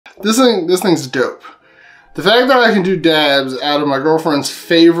This thing's dope. The fact that I can do dabs out of my girlfriend's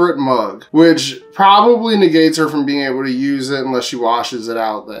favorite mug, which probably negates her from being able to use it unless she washes it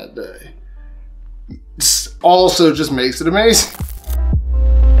out that day, also just makes it amazing.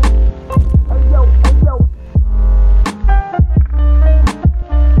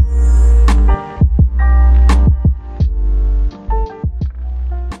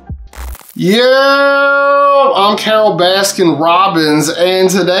 Yo, I'm Carol Baskin Robbins, and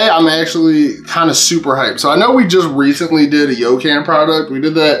today I'm actually kind of super hyped. So I know we just recently did a yocan product. We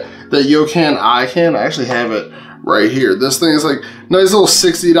did that yocan eye can. I actually have it right here. This thing is like nice little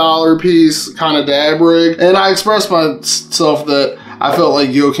 $60 piece kind of dab rig. And I expressed myself that I felt like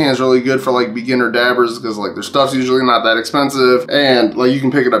yocan is really good for like beginner dabbers because like their stuff's usually not that expensive and like you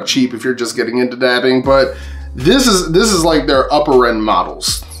can pick it up cheap if you're just getting into dabbing. But this is like their upper end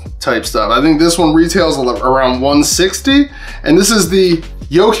models type stuff. I think this one retails around $160, and this is the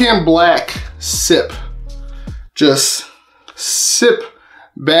yocan black sip. Just sip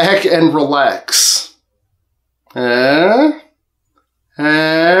back and relax.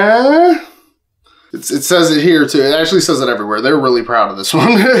 It says it here too. It actually says it everywhere. They're really proud of this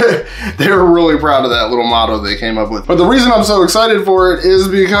one. They're really proud of that little motto they came up with. But the reason I'm so excited for it is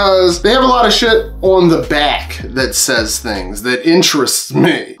because they have a lot of shit on the back that says things that interests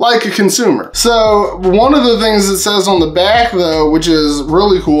me, like a consumer. So one of the things it says on the back though, which is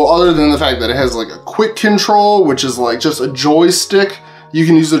really cool, other than the fact that it has like a quick control, which is like just a joystick. You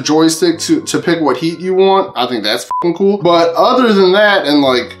can use a joystick to pick what heat you want. I think that's fucking cool. But other than that, and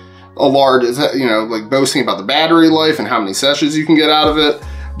like a large, you know, like boasting about the battery life and how many sessions you can get out of it.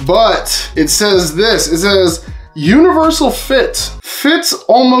 But it says this, it says, universal fit, fits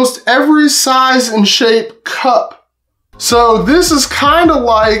almost every size and shape cup. So this is kind of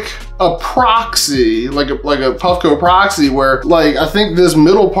like a proxy, like a Puffco proxy where like, I think this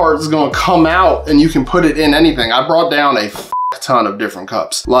middle part is gonna come out and you can put it in anything. I brought down a ton of different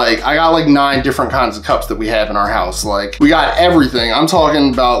cups. Like I got like 9 different kinds of cups that we have in our house. Like we got everything. I'm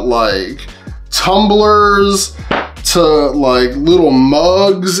talking about like tumblers to like little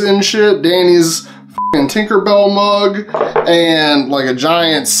mugs and shit. Danny's fucking Tinkerbell mug and like a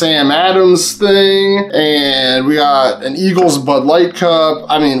giant Sam Adams thing. And we got an Eagles Bud Light cup.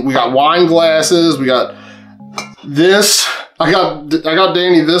 I mean, we got wine glasses. We got this. I got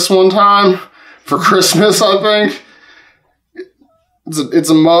Danny this one time for Christmas, I think. It's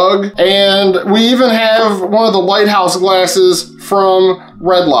a mug, and we even have one of the lighthouse glasses from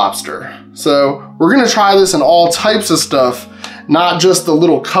Red Lobster. So we're gonna try this in all types of stuff, not just the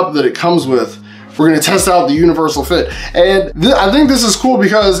little cup that it comes with. We're gonna test out the universal fit. And I think this is cool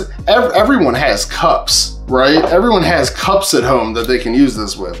because everyone has cups, right? Everyone has cups at home that they can use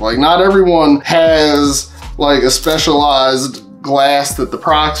this with. Like not everyone has like a specialized glass that the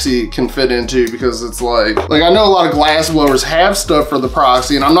proxy can fit into, because it's like I know a lot of glass blowers have stuff for the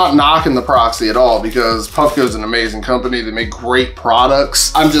proxy, and I'm not knocking the proxy at all because Puffco's an amazing company. They make great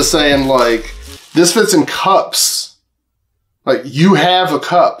products. I'm just saying like this fits in cups. Like you have a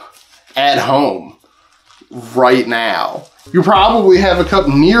cup at home right now. You probably have a cup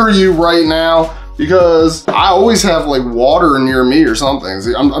near you right now because I always have like water near me or something.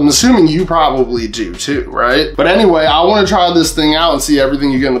 I'm assuming you probably do too, right? But anyway, I want to try this thing out and see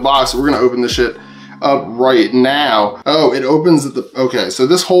everything you get in the box. So we're gonna open this shit up right now. Oh, it opens at the, okay, so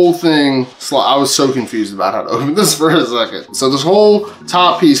this whole thing, I was so confused about how to open this for a second. So this whole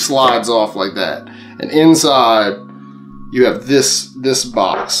top piece slides off like that. And inside, you have this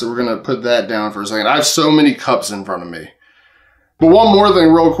box. So we're gonna put that down for a second. I have so many cups in front of me. But one more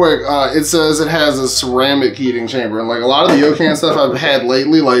thing real quick, it says it has a ceramic heating chamber, and like a lot of the yocan stuff I've had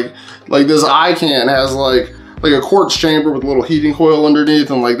lately, like this eye can has like a quartz chamber with a little heating coil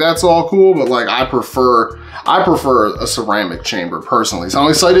underneath, and like that's all cool, but like I prefer a ceramic chamber personally. So I'm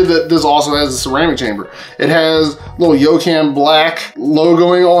excited that this also has a ceramic chamber. It has little yocan black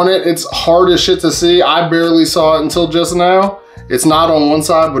logoing on it. It's hard as shit to see. I barely saw it until just now. It's not on one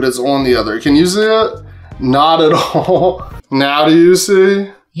side, but it's on the other. Can you see it? Not at all. Now do you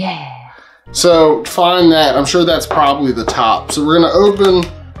see? Yeah. So find that. I'm sure that's probably the top. So we're gonna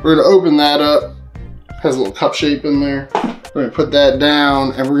open that up. Has a little cup shape in there. We're gonna put that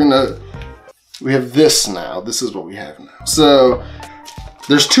down, and we have this now. This is what we have now. So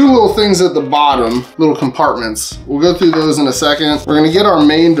there's 2 little things at the bottom, little compartments. We'll go through those in a second. We're gonna get our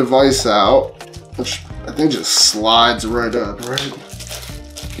main device out, which I think just slides right up, right?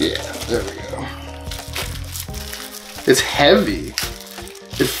 Yeah, there we go. It's heavy.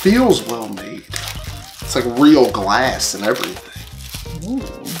 It feels well made. It's like real glass and everything. Ooh.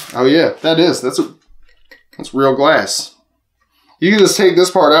 Oh yeah, that's real glass. You can just take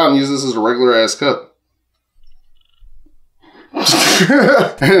this part out and use this as a regular ass cup.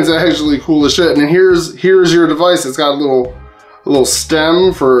 And it's actually cool as shit. And then here's your device. It's got a little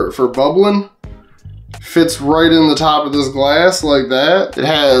stem for bubbling. Fits right in the top of this glass like that. It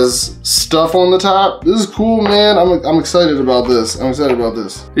has stuff on the top. This is cool, man. I'm excited about this. I'm excited about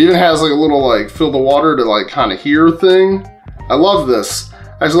this. It even has like a little like fill the water to like kind of hear thing. I love this.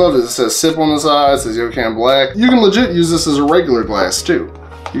 I actually love this. It says sip on the side, it says yocan black. You can legit use this as a regular glass too.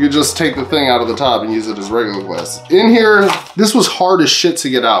 You could just take the thing out of the top and use it as regular glass. In here, this was hard as shit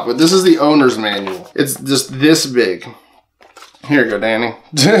to get out, but this is the owner's manual. It's just this big. Here you go, Danny.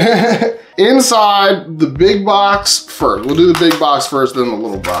 Inside the big box first. We'll do the big box first, then the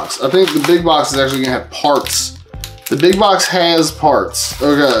little box. I think the big box is actually gonna have parts. The big box has parts,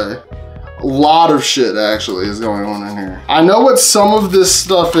 okay. A lot of shit actually is going on in here. I know what some of this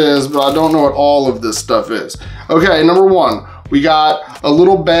stuff is, but I don't know what all of this stuff is. Okay, number one, we got a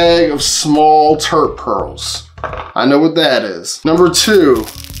little bag of small terp pearls. I know what that is. Number two,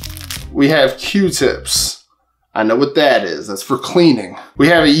 we have Q-tips. I know what that is. That's for cleaning. We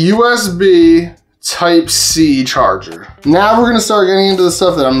have a USB Type-C charger. Now we're gonna start getting into the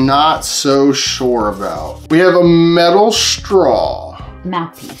stuff that I'm not so sure about. We have a metal straw.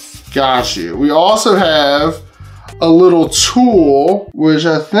 Mouthpiece. Got you. We also have a little tool, which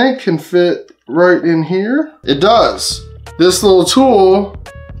I think can fit right in here. It does. This little tool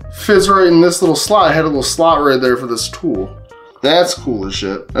fits right in this little slot. I had a little slot right there for this tool. That's cool as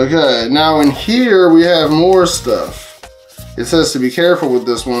shit. Okay, now in here we have more stuff. It says to be careful with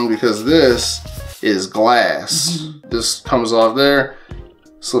this one because this is glass. This comes off there.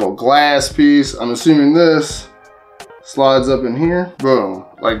 This little glass piece. I'm assuming this slides up in here. Boom,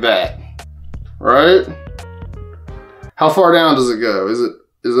 like that. Right? How far down does it go? Is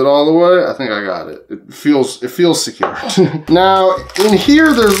it all the way? I think I got it. It feels secure. Now in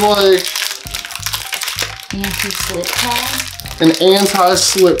here there's like anti-slip pad. An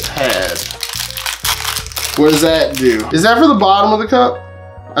anti-slip pad. What does that do? Is that for the bottom of the cup?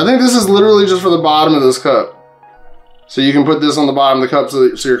 I think this is literally just for the bottom of this cup. So you can put this on the bottom of the cup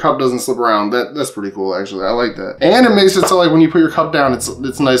so your cup doesn't slip around. That's pretty cool actually, I like that. And it makes it so like when you put your cup down,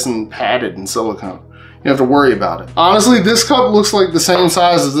 it's nice and padded in silicone. You don't have to worry about it. Honestly, this cup looks like the same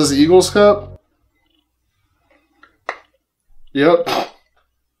size as this Eagles cup. Yep.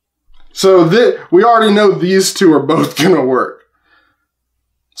 So we already know these two are both gonna work.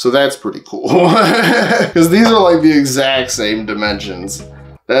 So that's pretty cool. Because these are like the exact same dimensions.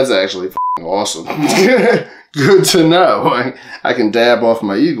 That's actually f***ing awesome. Good to know. I can dab off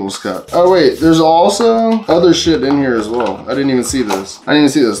my Eagles cup. Oh wait, there's also other shit in here as well. I didn't even see this. I didn't even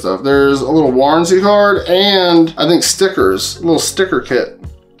see this stuff. There's a little warranty card and I think stickers. A little sticker kit.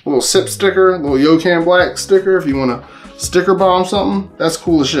 A little sip sticker, a little yocan black sticker if you wanna sticker bomb something. That's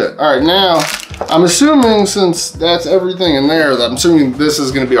cool as shit. All right, now, I'm assuming since that's everything in there, that I'm assuming this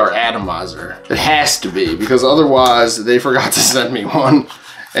is gonna be our atomizer. It has to be, because otherwise they forgot to send me one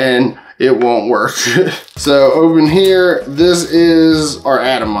and it won't work. So open here, this is our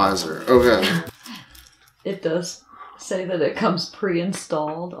atomizer, okay. It does say that it comes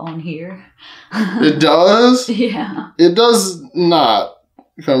pre-installed on here. It does? Yeah. It does not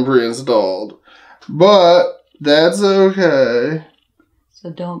come pre-installed, but that's okay.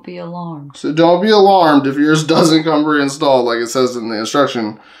 So don't be alarmed. So don't be alarmed if yours doesn't come pre-installed like it says in the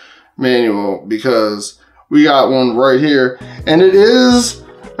instruction manual, because we got one right here. And it is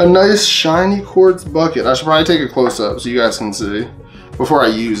a nice shiny quartz bucket. I should probably take a close-up so you guys can see before I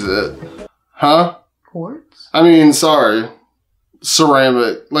use it. Huh? Quartz? I mean, sorry.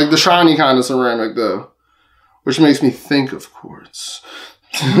 Ceramic. Like the shiny kind of ceramic though. Which makes me think of quartz.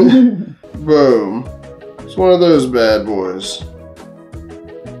 Boom. It's one of those bad boys.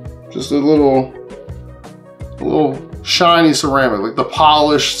 Just a little shiny ceramic, like the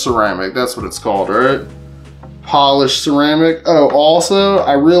polished ceramic. That's what it's called, right? Polished ceramic. Oh, also,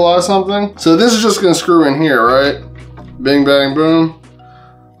 I realized something. So this is just gonna screw in here, right? Bing, bang, boom.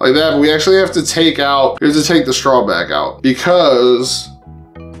 Like that, but we actually have to take the straw back out because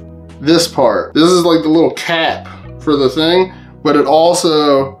this part, this is like the little cap for the thing, but it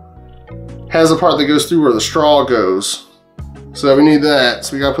also has a part that goes through where the straw goes. So we need that.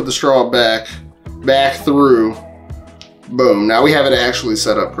 So we gotta put the straw back through. Boom, now we have it actually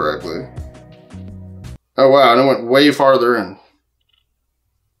set up correctly. Oh wow, and it went way farther in.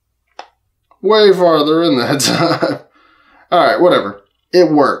 Way farther in that time. All right, whatever.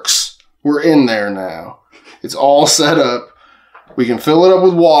 It works. We're in there now. It's all set up. We can fill it up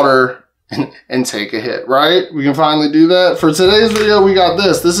with water and take a hit, right? We can finally do that. For today's video, we got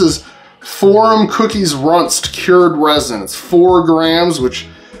this. This is Forum Cookies Runst Cured Resin. It's 4 grams, which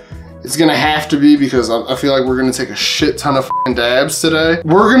it's gonna have to be because I feel like we're gonna take a shit ton of f***ing dabs today.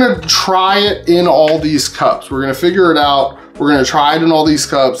 We're gonna try it in all these cups. We're gonna figure it out. We're gonna try it in all these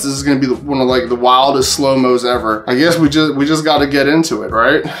cups. This is gonna be one of like the wildest slow-mos ever. I guess we just gotta get into it,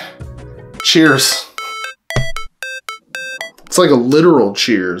 right? Cheers. It's like a literal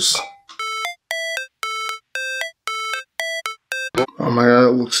cheers. Oh my god,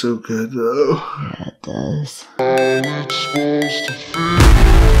 it looks so good though. Yeah, it does.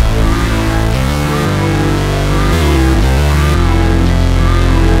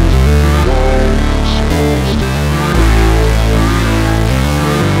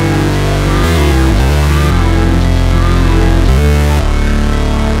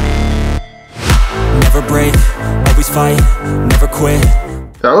 Never break, always fight, never quit.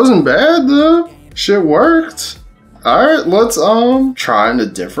 That wasn't bad though. Shit worked. Alright, let's try a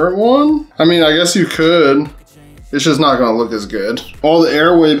different one. I mean, I guess you could. It's just not gonna look as good. All the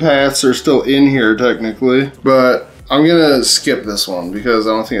airway paths are still in here technically, but I'm gonna skip this one because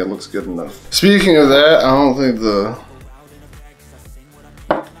I don't think it looks good enough. Speaking of that, I don't think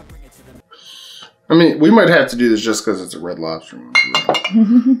I mean, we might have to do this just because it's a Red Lobster one.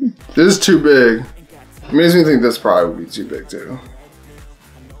 This is too big. It makes me think this probably would be too big too.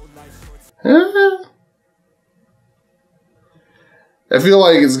 I feel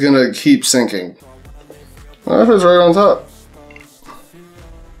like it's gonna keep sinking. What if it's right on top?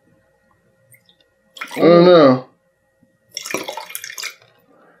 Oh no.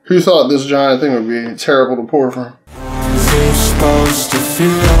 Who thought this giant thing would be terrible to pour from? How's it supposed to feel?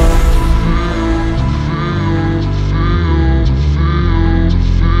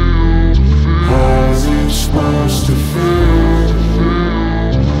 How's it supposed to feel?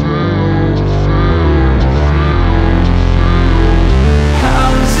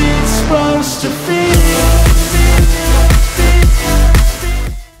 How's it supposed to feel?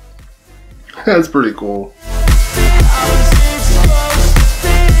 That's pretty cool.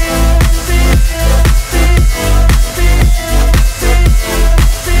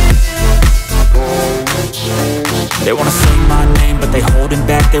 They wanna say my name, but they holding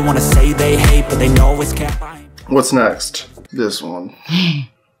back. They wanna say they hate, but they know it's cap. What's next? This one.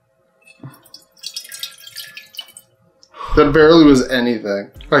 That barely was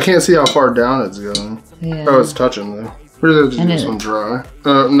anything. I can't see how far down it's going. Yeah. Oh, it's touching though. Where does it this one dry?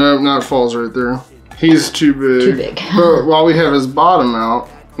 No, it falls right there. He's too big. Too big. But while we have his bottom out,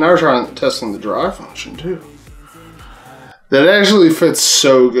 now we're testing the dry function too. That actually fits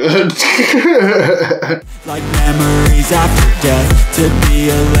so good. Like memories after death, to be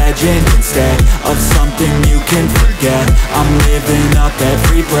a legend instead of something you can forget. I'm living up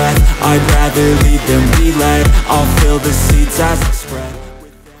every breath, I'd rather lead than be led. I'll fill the seats as I spread.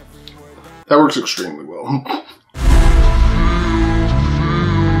 That works extremely well.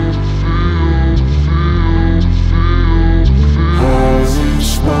 How's it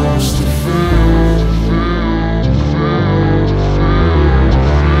supposed to feel?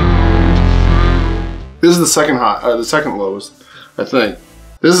 This is the second the second lowest, I think.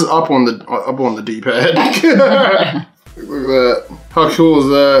 This is up on the D-pad. Look at that. How cool is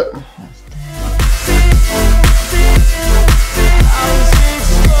that?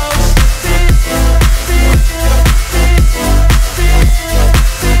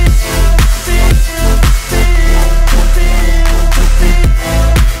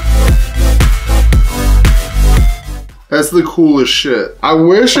 That's the coolest shit. I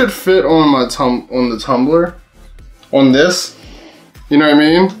wish it fit on my on the tumbler, on this. You know what I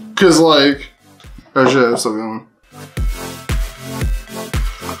mean? Cause like, oh shit, I'm still going.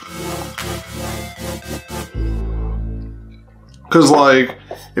 Cause like,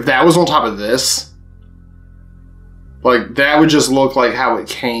 if that was on top of this, like that would just look like how it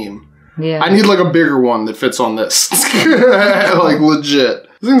came. Yeah. I need like a bigger one that fits on this. Like legit.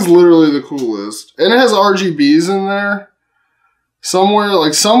 This thing's literally the coolest. And it has RGBs in there.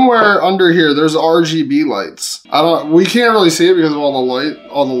 Somewhere under here, there's RGB lights. We can't really see it because of all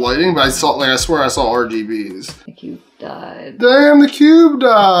the lighting, but I swear I saw RGBs. The cube died. Damn, the cube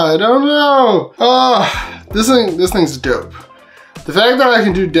died. Oh no. This thing's dope. The fact that I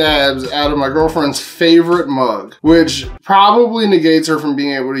can do dabs out of my girlfriend's favorite mug, which probably negates her from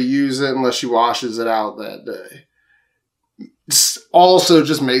being able to use it unless she washes it out that day, also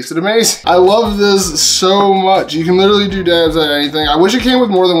just makes it amazing. I love this so much. You can literally do dabs at anything. I wish it came with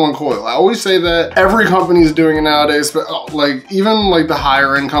more than one coil. I always say that. Every company is doing it nowadays, but like even like the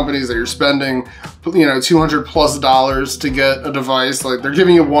higher end companies that you're spending, you know, $200+ to get a device, like they're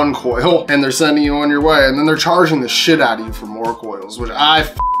giving you one coil and they're sending you on your way, and then they're charging the shit out of you for more coils, which I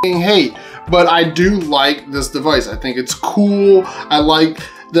hate. But I do like this device. I think it's cool. I like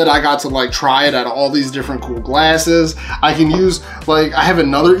that I got to like try it out of all these different cool glasses. I can use, like, I have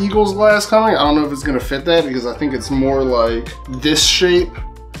another Eagles glass coming. I don't know if it's gonna fit that because I think it's more like this shape.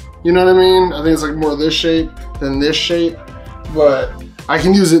 You know what I mean? I think it's like more this shape than this shape. But I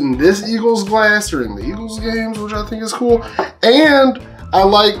can use it in this Eagles glass during the Eagles games, which I think is cool. And I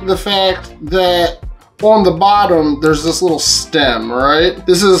like the fact that on the bottom, there's this little stem, right?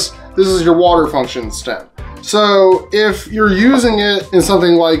 This is your water function stem. So if you're using it in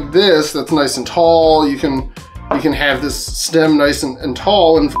something like this that's nice and tall, you can have this stem nice and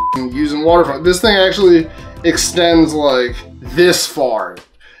tall and using water function. This thing actually extends like this far,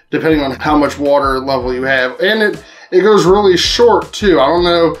 depending on how much water level you have. And it goes really short too. I don't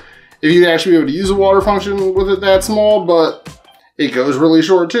know if you'd actually be able to use a water function with it that small, but it goes really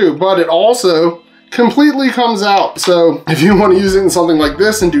short too. But it also completely comes out. So if you want to use it in something like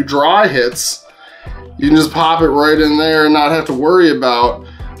this and do dry hits, you can just pop it right in there and not have to worry about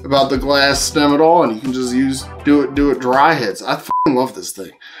the glass stem at all, and you can just do it dry hits. I fucking love this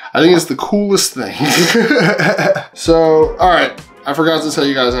thing. I think it's the coolest thing. So, all right, I forgot to tell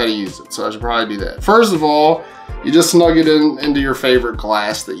you guys how to use it, so I should probably do that. First of all, you just snug it into your favorite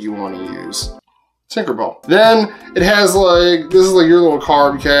glass that you want to use. Tinkerbell. Then it has like, this is like your little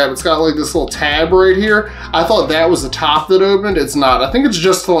carb cap. It's got like this little tab right here. I thought that was the top that opened. It's not. I think it's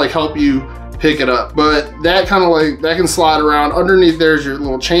just to like help you pick it up, but that kind of like, that can slide around. Underneath there's your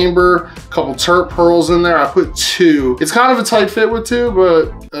little chamber, a couple terp pearls in there. I put 2. It's kind of a tight fit with 2,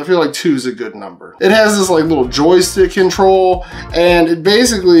 but I feel like 2 is a good number. It has this like little joystick control, and it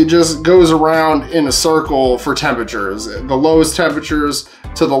basically just goes around in a circle for temperatures. The lowest temperatures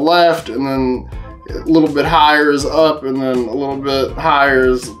to the left, and then a little bit higher is up, and then a little bit higher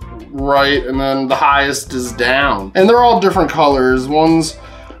is right, and then the highest is down. And they're all different colors. One's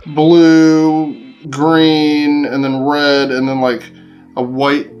blue, green, and then red, and then like a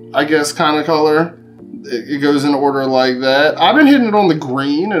white, I guess, kind of color. It goes in order like that. I've been hitting it on the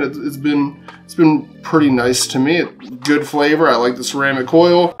green, and it's been pretty nice to me. Good flavor. I like the ceramic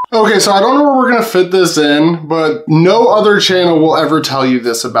coil. Okay, so I don't know where we're gonna fit this in, but no other channel will ever tell you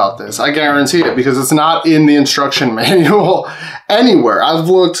this about this. I guarantee it, because it's not in the instruction manual anywhere. I've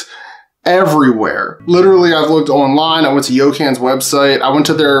looked everywhere. Literally, I've looked online. I went to Yocan's website. I went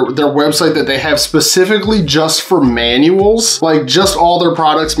to their website that they have specifically just for manuals, like just all their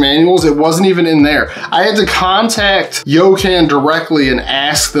products manuals. It wasn't even in there. I had to contact Yocan directly and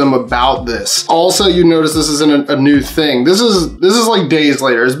ask them about this. Also, you notice this isn't a new thing. This is like days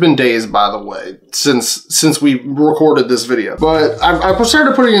later. It's been days, by the way, since we recorded this video. But I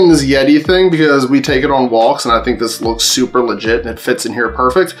started putting in this Yeti thing because we take it on walks, and I think this looks super legit and it fits in here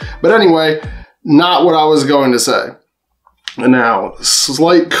perfect. But anyway, not what I was going to say. And now,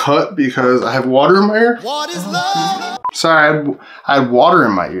 slight cut because I have water in my ear. What is love? Sorry, I had water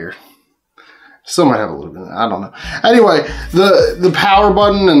in my ear. Still might have a little bit, I don't know. Anyway, the power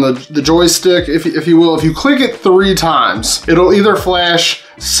button and the joystick, if you will, if you click it 3 times, it'll either flash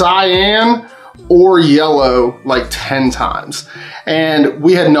cyan or yellow like 10 times. And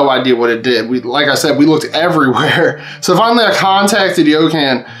we had no idea what it did. Like I said, we looked everywhere. So finally I contacted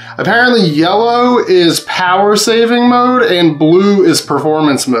Yocan. Apparently yellow is power saving mode and blue is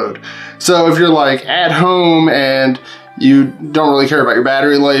performance mode. So if you're like at home and you don't really care about your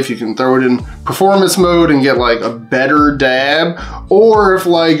battery life, you can throw it in performance mode and get like a better dab. Or if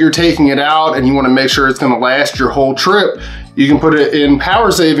like you're taking it out and you want to make sure it's going to last your whole trip, you can put it in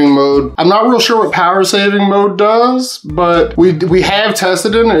power saving mode. I'm not real sure what power saving mode does, but we have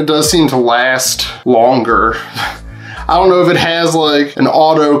tested it and it does seem to last longer. I don't know if it has like an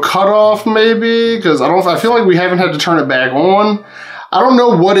auto cutoff maybe, because I feel like we haven't had to turn it back on. I don't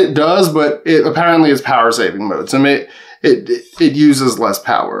know what it does, but it apparently is power saving mode. So it uses less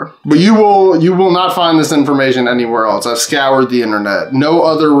power. But you will not find this information anywhere else. I've scoured the internet. No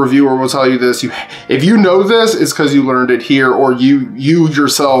other reviewer will tell you this. If you know this, it's because you learned it here, or you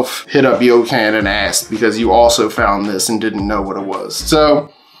yourself hit up Yocan and asked because you also found this and didn't know what it was.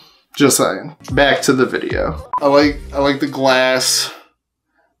 So, just saying. Back to the video. I like the glass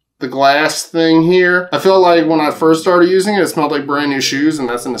thing here. I feel like when I first started using it, it smelled like brand new shoes, and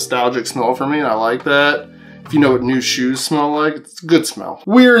that's a nostalgic smell for me, and I like that. If you know what new shoes smell like, it's a good smell.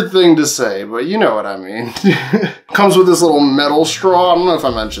 Weird thing to say, but you know what I mean. Comes with this little metal straw. I don't know if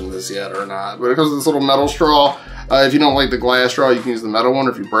I mentioned this yet or not, but it comes with this little metal straw. If you don't like the glass straw, you can use the metal one.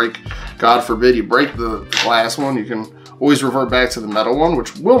 If you break, God forbid, you break the glass one, you can always revert back to the metal one,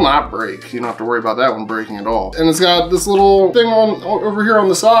 which will not break. You don't have to worry about that one breaking at all. And it's got this little thing over here on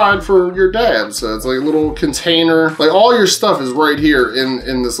the side for your dab. So it's like a little container. Like all your stuff is right here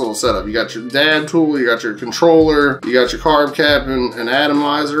in this little setup. You got your dab tool, you got your controller, you got your carb cap and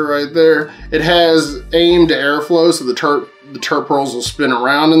atomizer right there. It has aim to airflow, so the terp pearls will spin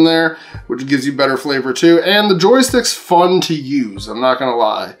around in there, which gives you better flavor too. And the joystick's fun to use, I'm not gonna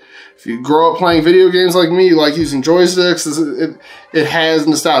lie. If you grow up playing video games like me, you like using joysticks, it has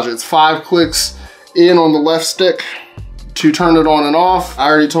nostalgia. It's 5 clicks in on the left stick to turn it on and off. I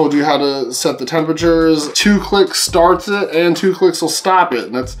already told you how to set the temperatures. 2 clicks starts it and 2 clicks will stop it.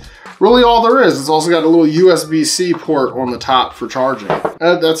 And that's really all there is. It's also got a little USB-C port on the top for charging.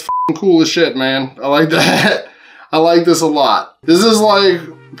 That's f***ing cool as shit, man. I like that. I like this a lot. This is like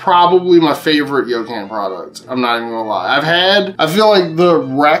probably my favorite yocan product. I'm not even gonna lie. I feel like the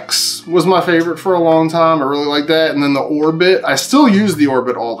Rex was my favorite for a long time. I really like that. And then the Orbit, I still use the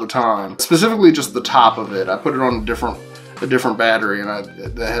Orbit all the time. Specifically just the top of it. I put it on a different battery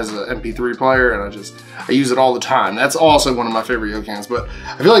and that has an MP3 player and I use it all the time. That's also one of my favorite yocans, but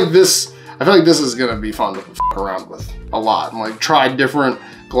I feel like this is gonna be fun to f around with a lot and like try different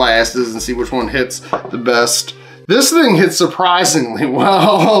glasses and see which one hits the best. This thing hits surprisingly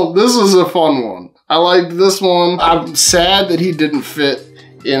well. This was a fun one. I liked this one. I'm sad that he didn't fit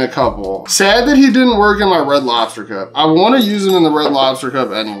in a couple. Sad that he didn't work in my Red Lobster cup. I want to use him in the Red Lobster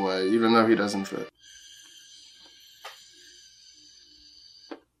cup anyway, even though he doesn't fit.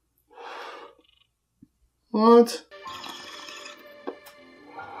 What?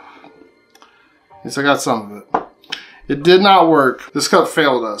 Yes, I got some of it. It did not work. This cup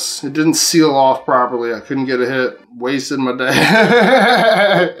failed us. It didn't seal off properly. I couldn't get a hit. Wasted my day.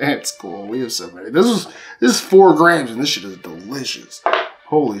 It's cool. We have so many. This is 4 grams and this shit is delicious.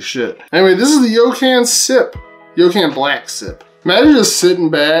 Holy shit. Anyway, this is the yocan sip. Yocan black sip. Imagine just sitting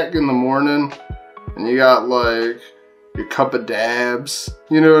back in the morning and you got like your cup of dabs.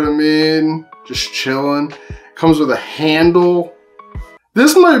 You know what I mean? Just chilling. Comes with a handle.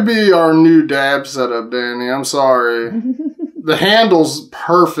 This might be our new dab setup, Danny. I'm sorry. The handle's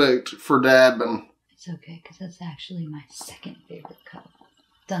perfect for dabbing. It's okay, because that's actually my second favorite cup.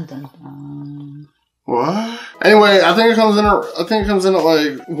 Dun dun dun. What? Anyway, I think it comes in at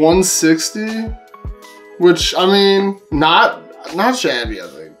like 160, which I mean, not shabby. I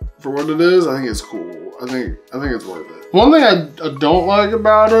think for what it is, I think it's cool. I think it's worth it. One thing I don't like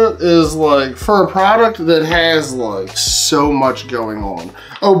about it is like for a product that has like so much going on.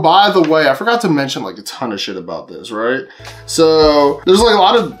 Oh, by the way, I forgot to mention like a ton of shit about this, right? So there's like a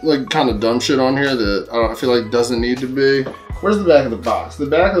lot of like kind of dumb shit on here that I feel like doesn't need to be. Where's the back of the box? The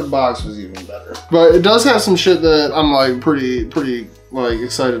back of the box was even better. But it does have some shit that I'm like pretty like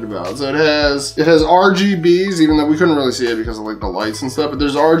excited about. So it has RGBs, even though we couldn't really see it because of like the lights and stuff, but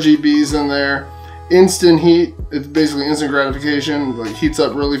there's RGBs in there. Instant heat, it's basically instant gratification, like heats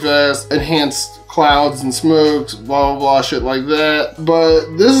up really fast, enhanced clouds and smokes, blah, blah, blah, shit like that.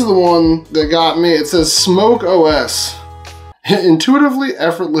 But this is the one that got me. It says Smoke OS, intuitively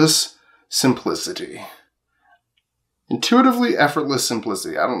effortless simplicity. Intuitively effortless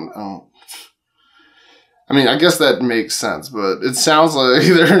simplicity. I mean, I guess that makes sense, but it sounds like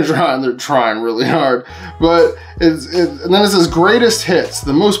they're trying really hard. But and then it says greatest hits,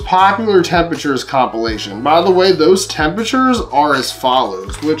 the most popular temperatures compilation. By the way, those temperatures are as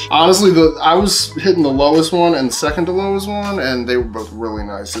follows, which honestly, I was hitting the lowest one and the second to lowest one, and they were both really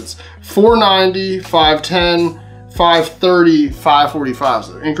nice. It's 490, 510, 530, 545,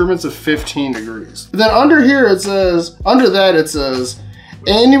 so increments of 15 degrees. But then under here it says,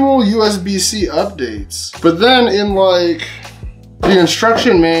 annual USB-C updates. But then in like the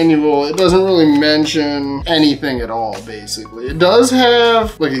instruction manual, it doesn't really mention anything at all, basically. It does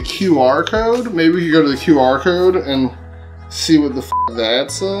have like a QR code. Maybe we could go to the QR code and see what the f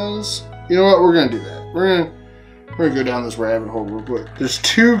that says. You know what, we're gonna do that. We're gonna go down this rabbit hole real quick. There's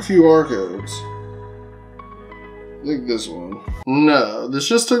 2 QR codes. I think this one. No, this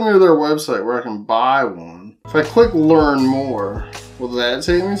just took me to their website where I can buy one. If I click learn more, will that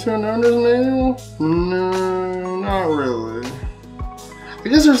take me to an owner's manual? No, not really. I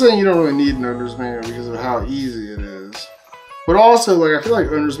guess they're saying you don't really need an owner's manual because of how easy it is. But also, like, I feel like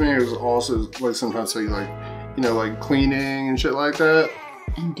owner's manuals also, like, sometimes tell you, like, you know, like cleaning and shit like that.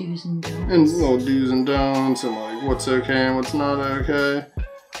 And do's and don'ts. And little do's and don'ts and, like, what's okay and what's not okay.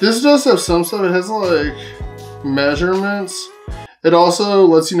 This does have some stuff. It has, like, measurements. It also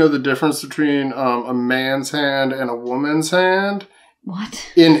lets you know the difference between a man's hand and a woman's hand. What?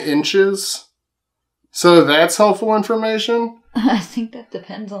 In inches. So that's helpful information. I think that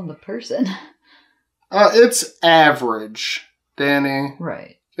depends on the person. It's average, Danny.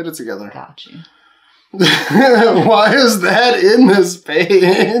 Right. Get it together. Got you. Why is that in this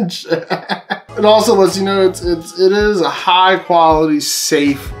page? It also lets you know it is a high quality,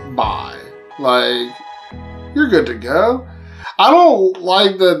 safe buy. Like, you're good to go. I don't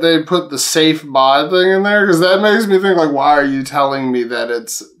like that they put the safe buy thing in there because that makes me think like, why are you telling me that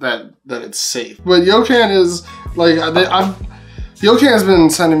it's safe? But Yocan is like, Yocan's been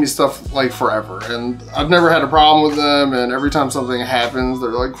sending me stuff like forever, and I've never had a problem with them. And every time something happens, they're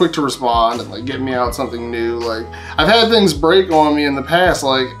like quick to respond and like get me out something new. Like, I've had things break on me in the past,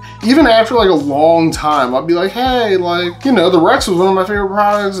 like even after like a long time, I'll be like, hey, like, you know, the Rex was one of my favorite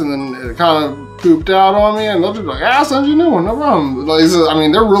products, and then it kind of pooped out on me, and they'll just be like, I'll send you a new one, no problem. Like, I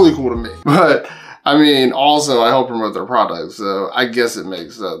mean, they're really cool to me. But I mean, also I help promote their products, so I guess it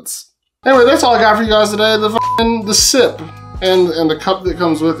makes sense. Anyway, that's all I got for you guys today. The sip and the cup that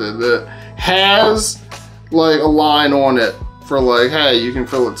comes with it that has like a line on it for like, hey, you can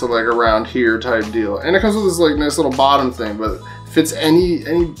fill it to like around here type deal. And it comes with this like nice little bottom thing, but it fits any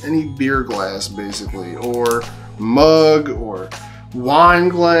beer glass basically, or mug, or wine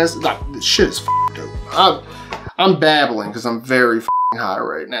glass. This shit is dope. I'm babbling because I'm very high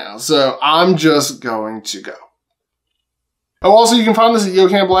right now, so I'm just going to go. Oh, also you can find this at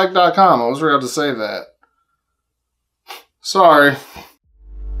yocanblack.com. I was forgot to say that. Sorry.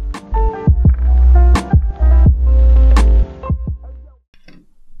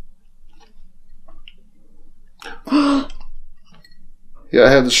 Yeah, I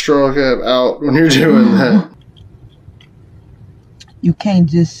have the straw cap out when you're doing that. You can't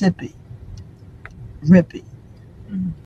just sip it, rip it.